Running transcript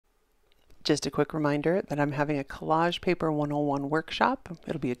Just a quick reminder that I'm having a Collage Paper 101 workshop.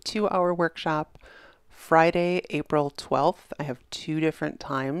 It'll be a 2-hour workshop, Friday, April 12th. I have 2 different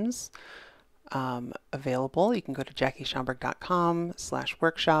times available. You can go to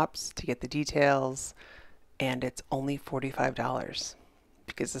JackieSchomburg.com/workshops to get the details, and it's only $45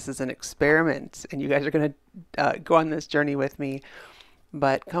 because this is an experiment and you guys are going to go on this journey with me.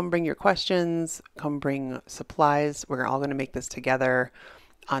 But come bring your questions, come bring supplies. We're all going to make this together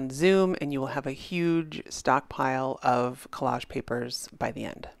on Zoom, and you will have a huge stockpile of collage papers by the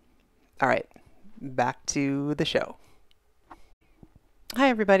end. All right, back to the show. Hi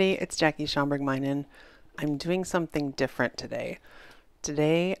everybody, it's Jackie Schomburg-Meinen. I'm doing something different today.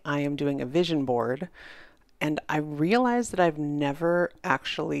 Today I am doing a vision board, and I realized that I've never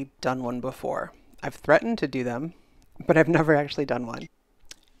actually done one before. I've threatened to do them, but I've never actually done one.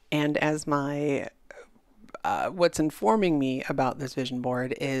 And as my what's informing me about this vision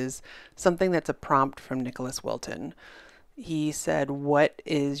board is something that's a prompt from Nicholas Wilton. He said, "What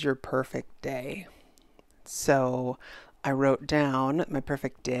is your perfect day?" So I wrote down my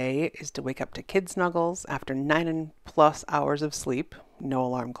perfect day is to wake up to kid snuggles after 9+ hours of sleep, no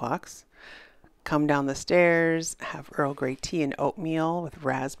alarm clocks, come down the stairs, have Earl Grey tea and oatmeal with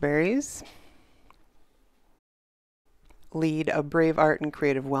raspberries, lead a brave art and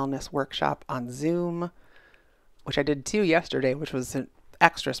creative wellness workshop on Zoom, which I did 2 yesterday, which was an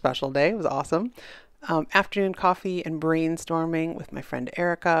extra special day. It was awesome. Afternoon coffee and brainstorming with my friend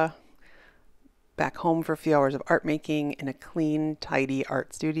Erica. Back home for a few hours of art making in a clean, tidy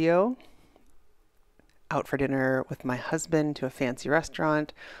art studio. Out for dinner with my husband to a fancy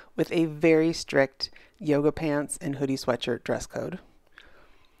restaurant with a very strict yoga pants and hoodie sweatshirt dress code,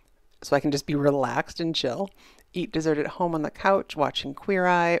 so I can just be relaxed and chill. Eat dessert at home on the couch, watching Queer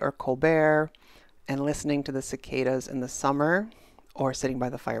Eye or Colbert, and listening to the cicadas in the summer or sitting by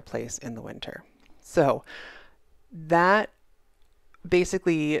the fireplace in the winter. So that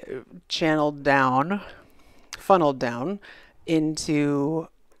basically funneled down into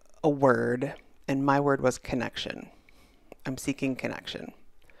a word, and my word was connection. I'm seeking connection,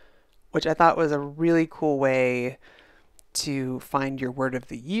 which I thought was a really cool way to find your word of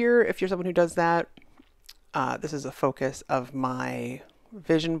the year if you're someone who does that. This is a focus of my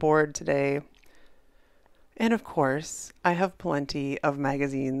vision board today. And of course, I have plenty of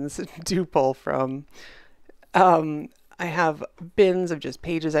magazines to pull from. I have bins of just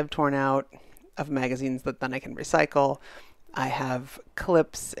pages I've torn out of magazines that then I can recycle. I have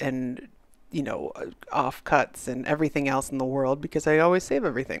clips and, offcuts and everything else in the world because I always save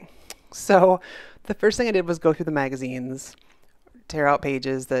everything. So the first thing I did was go through the magazines, tear out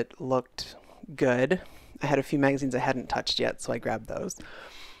pages that looked good. I had a few magazines I hadn't touched yet, so I grabbed those.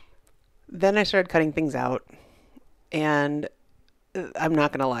 Then I started cutting things out, and I'm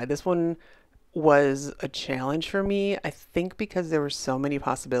not going to lie, this one was a challenge for me. I think because there were so many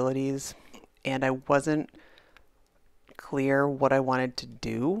possibilities and I wasn't clear what I wanted to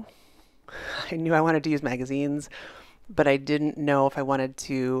do. I knew I wanted to use magazines, but I didn't know if I wanted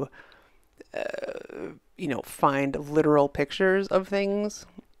to, find literal pictures of things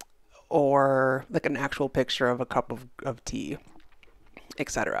or like an actual picture of a cup of tea,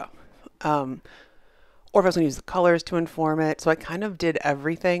 etc. Or if I was going to use the colors to inform it. So I kind of did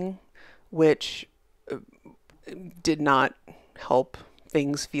everything, which did not help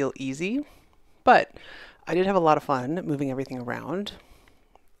things feel easy. But I did have a lot of fun moving everything around,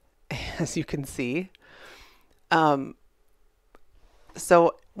 as you can see.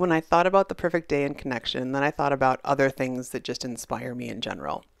 So when I thought about the perfect day and connection, then I thought about other things that just inspire me in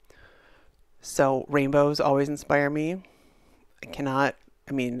general. So rainbows always inspire me. I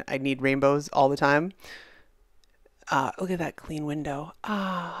need rainbows all the time. Look at that clean window.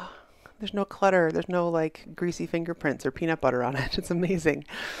 There's no clutter. There's no like greasy fingerprints or peanut butter on it. It's amazing.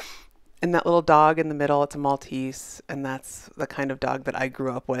 And that little dog in the middle, it's a Maltese, and that's the kind of dog that I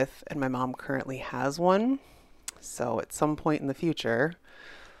grew up with, and my mom currently has one. So at some point in the future,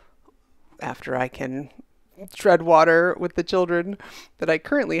 after I can tread water with the children that I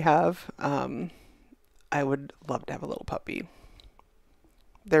currently have, I would love to have a little puppy.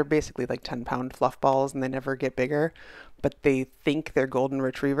 They're basically like 10-pound fluff balls and they never get bigger, but they think they're golden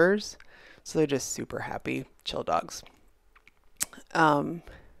retrievers. So they're just super happy, chill dogs. I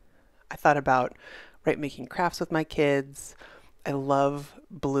thought about making crafts with my kids. I love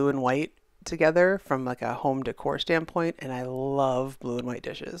blue and white together from like a home decor standpoint, and I love blue and white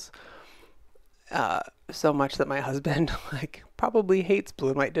dishes. So much that my husband probably hates blue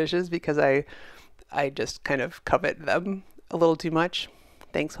and white dishes because I just kind of covet them a little too much.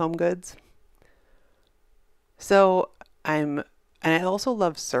 Thanks, Home Goods. So I'm And I also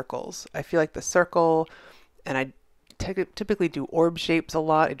love circles. I feel like the circle, and I typically do orb shapes a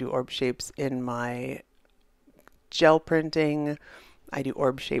lot. I do orb shapes in my gel printing. I do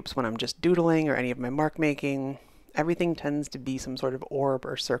orb shapes when I'm just doodling or any of my mark making. Everything tends to be some sort of orb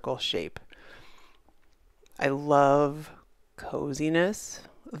or circle shape. I love coziness,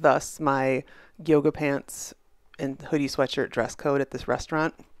 thus my yoga pants and hoodie sweatshirt dress code at this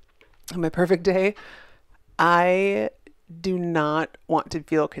restaurant. On my perfect day, I do not want to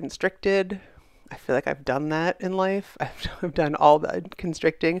feel constricted. I feel like I've done that in life. I've done all the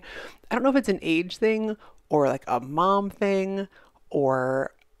constricting. I don't know if it's an age thing or like a mom thing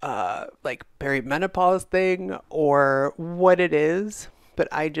or like perimenopause thing or what it is, but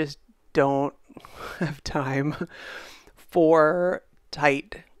I just don't have time for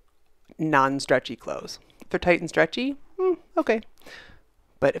tight, non-stretchy clothes. If they're tight and stretchy, okay.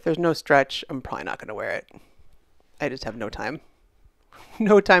 But if there's no stretch, I'm probably not going to wear it. I just have no time.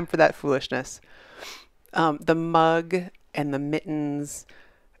 No time for that foolishness. The mug and the mittens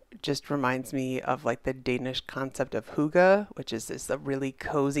just reminds me of like the Danish concept of hygge, which is this a really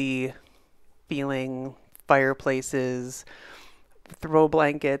cozy feeling, fireplaces, throw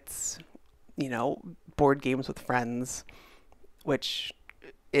blankets, board games with friends, which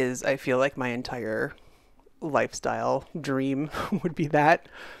is, I feel like, my entire lifestyle dream would be that.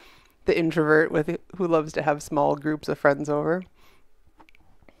 The introvert who loves to have small groups of friends over.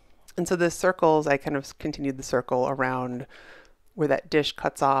 And so the circles, I kind of continued the circle around where that dish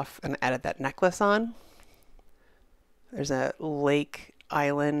cuts off and added that necklace on. There's a lake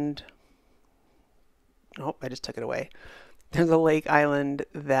island. Oh, I just took it away. There's a lake island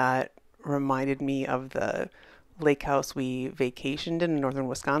that reminded me of the lake house we vacationed in northern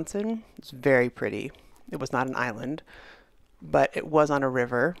Wisconsin. It's very pretty. It was not an island, but it was on a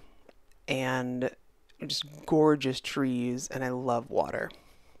river and just gorgeous trees, and I love water.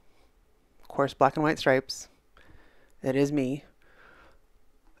 Of course, black and white stripes. That is me.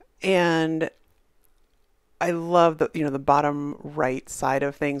 And I love the bottom right side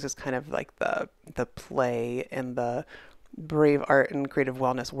of things is kind of like the play and the brave art and creative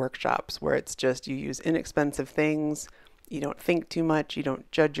wellness workshops where it's just you use inexpensive things, you don't think too much, you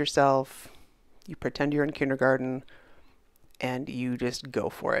don't judge yourself, you pretend you're in kindergarten, and you just go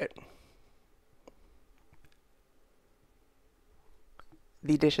for it.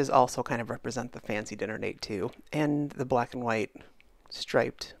 The dishes also kind of represent the fancy dinner date too, and the black and white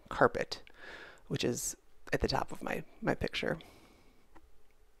striped carpet, which is at the top of my picture.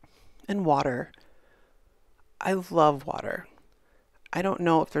 And water. I love water. I don't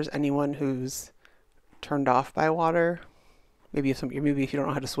know if there's anyone who's turned off by water. Maybe if you don't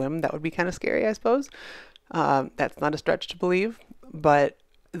know how to swim, that would be kind of scary, I suppose. That's not a stretch to believe, but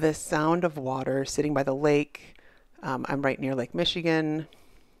the sound of water sitting by the lake. I'm right near Lake Michigan,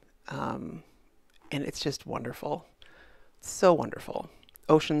 and it's just wonderful. So wonderful.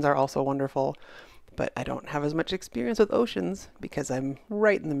 Oceans are also wonderful, but I don't have as much experience with oceans because I'm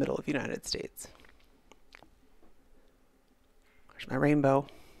right in the middle of the United States. There's my rainbow.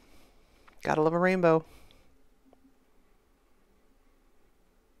 Gotta love a rainbow.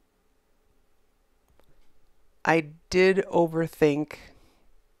 I did overthink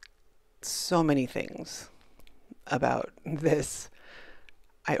so many things about this.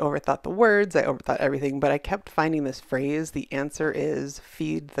 I overthought the words, I overthought everything, but I kept finding this phrase, the answer is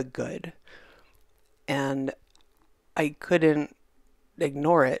feed the good. And I couldn't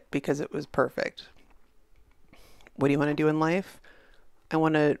ignore it because it was perfect. What do you want to do in life? I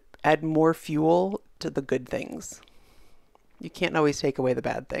want to add more fuel to the good things. You can't always take away the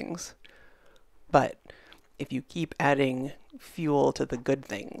bad things, but if you keep adding fuel to the good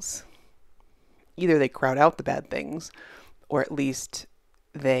things, either they crowd out the bad things, or at least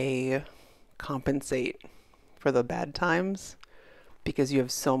they compensate for the bad times because you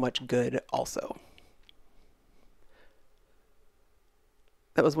have so much good also.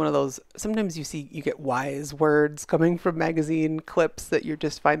 That was one of those, sometimes you get wise words coming from magazine clips that you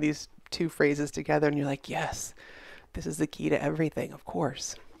just find these two phrases together and you're like, yes, this is the key to everything, of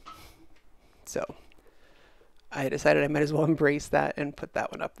course. So I decided I might as well embrace that and put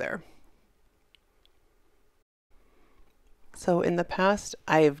that one up there. So in the past,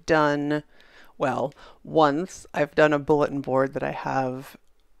 once I've done a bulletin board that I have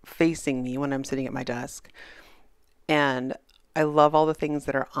facing me when I'm sitting at my desk. And I love all the things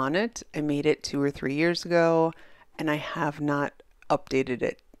that are on it. I made it 2 or 3 years ago, and I have not updated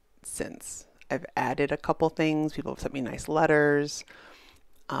it since. I've added a couple things. People have sent me nice letters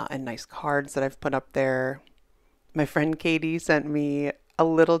and nice cards that I've put up there. My friend Katie sent me a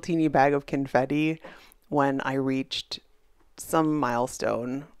little teeny bag of confetti when I reached some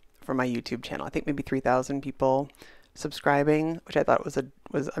milestone for my YouTube channel. I think maybe 3,000 people subscribing, which I thought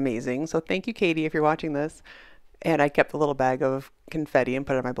was amazing. So thank you, Katie, if you're watching this. And I kept a little bag of confetti and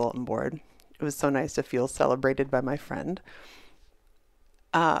put it on my bulletin board. It was so nice to feel celebrated by my friend.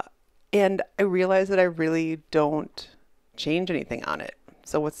 And I realized that I really don't change anything on it.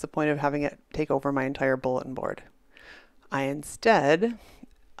 So what's the point of having it take over my entire bulletin board? I instead,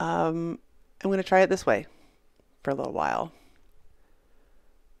 I'm going to try it this way for a little while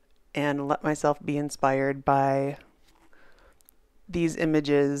and let myself be inspired by these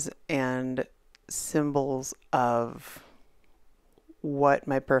images and symbols of what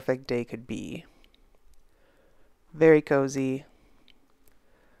my perfect day could be. Very cozy.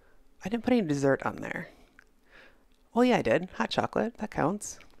 I didn't put any dessert on there. Well, yeah, I did. Hot chocolate, that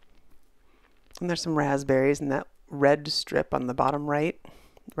counts. And there's some raspberries and that red strip on the bottom right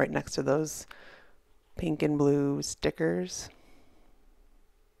next to those pink and blue stickers.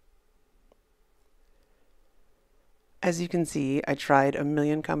 As you can see, I tried a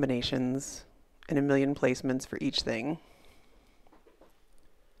million combinations and a million placements for each thing.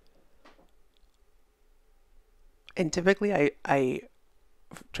 And typically I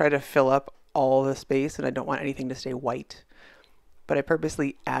try to fill up all the space and I don't want anything to stay white. But I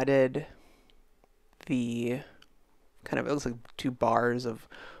purposely added the kind of, it looks like two bars of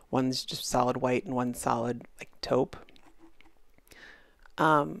one's just solid white and one solid like taupe.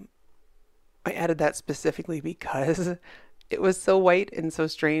 I added that specifically because it was so white and so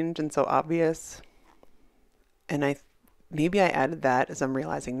strange and so obvious. And maybe I added that, as I'm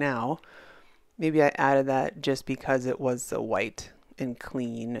realizing now, maybe I added that just because it was so white and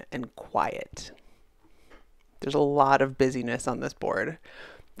clean and quiet. There's a lot of busyness on this board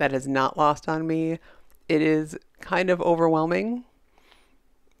that is not lost on me. It is kind of overwhelming.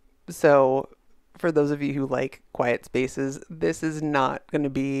 So for those of you who like quiet spaces, this is not going to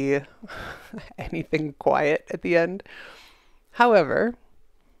be anything quiet at the end. However,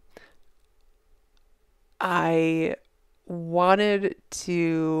 I wanted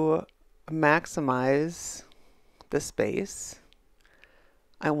to maximize the space.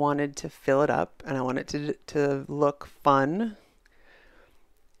 I wanted to fill it up and I want it to look fun.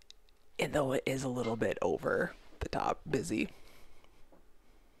 And though it is a little bit over the top busy,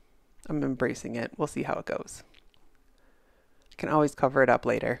 I'm embracing it. We'll see how it goes. I can always cover it up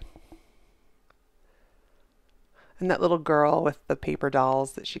later. And that little girl with the paper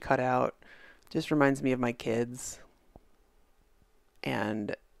dolls that she cut out just reminds me of my kids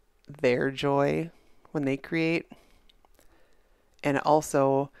and their joy when they create. And it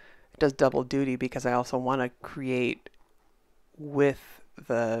also does double duty because I also want to create with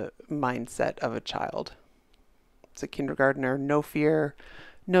the mindset of a child. It's a kindergartner, no fear,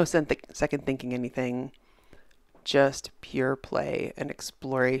 no second thinking anything, just pure play and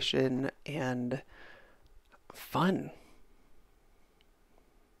exploration and fun.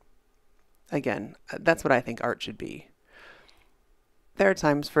 Again, that's what I think art should be. There are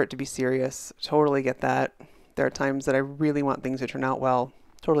times for it to be serious, totally get that. There are times that I really want things to turn out well,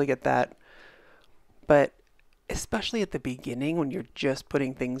 totally get that. But especially at the beginning when you're just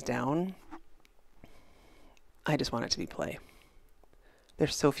putting things down, I just want it to be play.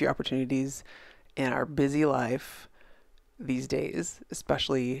 There's so few opportunities in our busy life these days,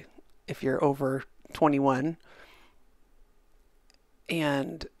 especially if you're over 21.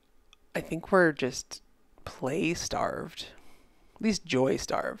 And I think we're just play starved, at least joy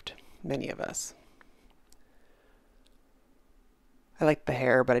starved, many of us. I like the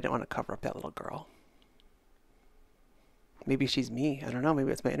hair, but I didn't want to cover up that little girl. Maybe she's me. I don't know.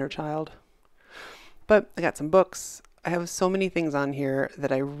 Maybe it's my inner child. But I got some books. I have so many things on here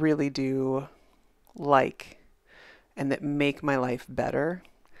that I really do like and that make my life better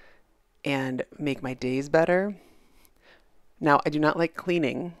and make my days better. Now, I do not like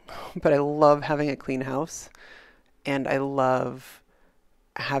cleaning, but I love having a clean house and I love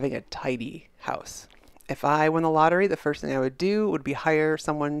having a tidy house. If I won the lottery, the first thing I would do would be hire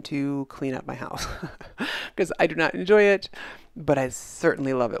someone to clean up my house because I do not enjoy it, but I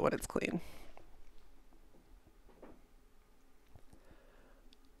certainly love it when it's clean.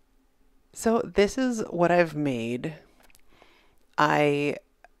 So this is what I've made. I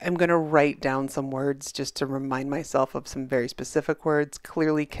am going to write down some words just to remind myself of some very specific words.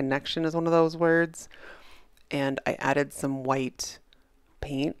 Clearly, connection is one of those words. And I added some white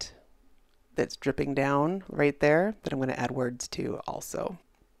paint that's dripping down right there that I'm going to add words to also.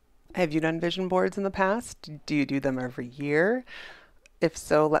 Have you done vision boards in the past? Do you do them every year? If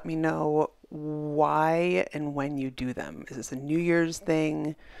so, let me know why and when you do them. Is this a New Year's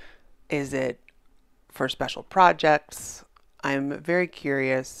thing? Is it for special projects? I'm very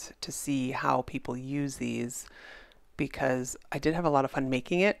curious to see how people use these because I did have a lot of fun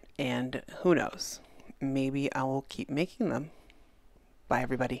making it, and who knows, maybe I will keep making them. Bye,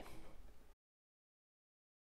 everybody.